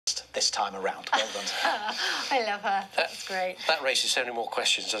this time around. Well done to her. I love her. That's great. That raises so many more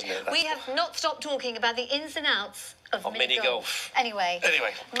questions, doesn't it? We have not stopped talking about the ins and outs of mini golf. Anyway,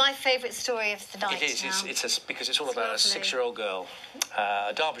 my favourite story of the night. It is. Because it's all about lovely. a 6-year-old girl,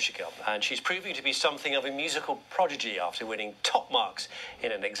 a Derbyshire girl, and she's proving to be something of a musical prodigy after winning top marks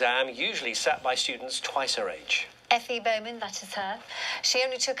in an exam usually sat by students twice her age. Effie Bowman, that is her. She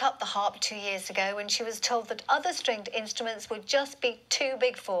only took up the harp 2 years ago when she was told that other stringed instruments would just be too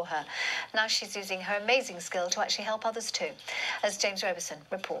big for her. Now she's using her amazing skill to actually help others too, as James Roberson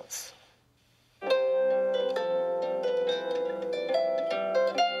reports.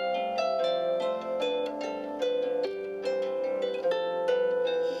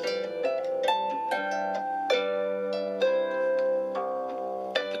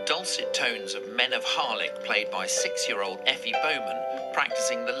 Dulcet tones of Men of Harlech played by 6-year-old Effie Bowman,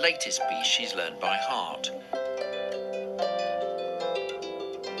 practising the latest piece she's learned by heart.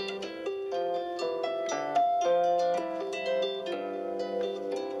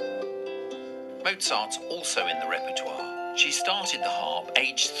 Mozart's also in the repertoire. She started the harp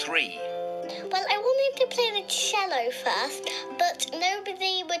aged 3. Well, I wanted to play the cello first, but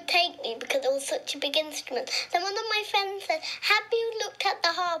nobody would take me because it was such a big instrument. Then one of my friends said, "Have you looked at the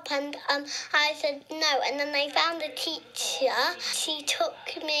harp?" And I said no. And then they found a teacher. She took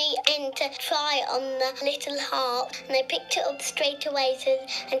me in to try on the little harp, and I picked it up straight away.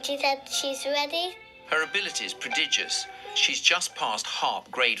 And she said she's ready. Her ability is prodigious. She's just passed harp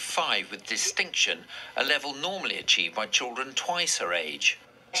grade 5 with distinction, a level normally achieved by children twice her age.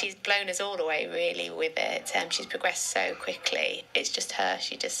 She's blown us all away, really, with it. She's progressed so quickly. It's just her.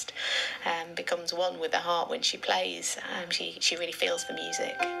 She just becomes one with the harp when she plays. She really feels the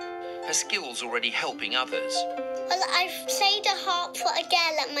music. Her skills already helping others. Well, I've played a harp for a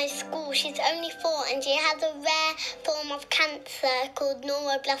girl at my school. She's only 4 and she has a rare form of cancer called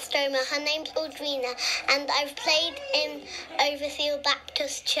neuroblastoma. Her name's Audrina, and I've played in Overseal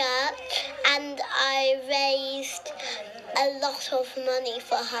Baptist Church, and I raised a lot of money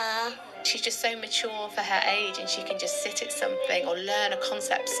for her. She's just so mature for her age, and she can just sit at something or learn a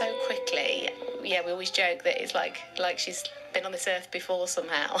concept so quickly. Yeah, we always joke that it's like she's been on this earth before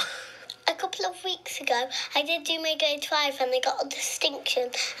somehow. A couple of weeks ago, I did do my grade 5 and I got a distinction.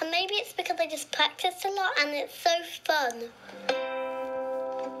 And maybe it's because I just practiced a lot and it's so fun.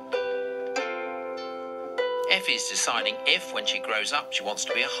 Effie's deciding if, when she grows up, she wants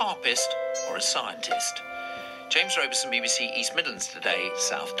to be a harpist or a scientist. James Roberson BBC East Midlands Today,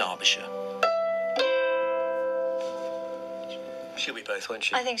 South Derbyshire. She'll be both, won't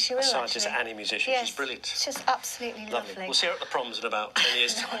she? I think she will, a scientist actually. and a musician. Yes, she's brilliant. It's just absolutely lovely. We'll see her at the proms in about 10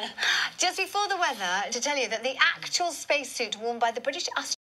 years' time. Just before the weather, to tell you that the actual spacesuit worn by the British astronaut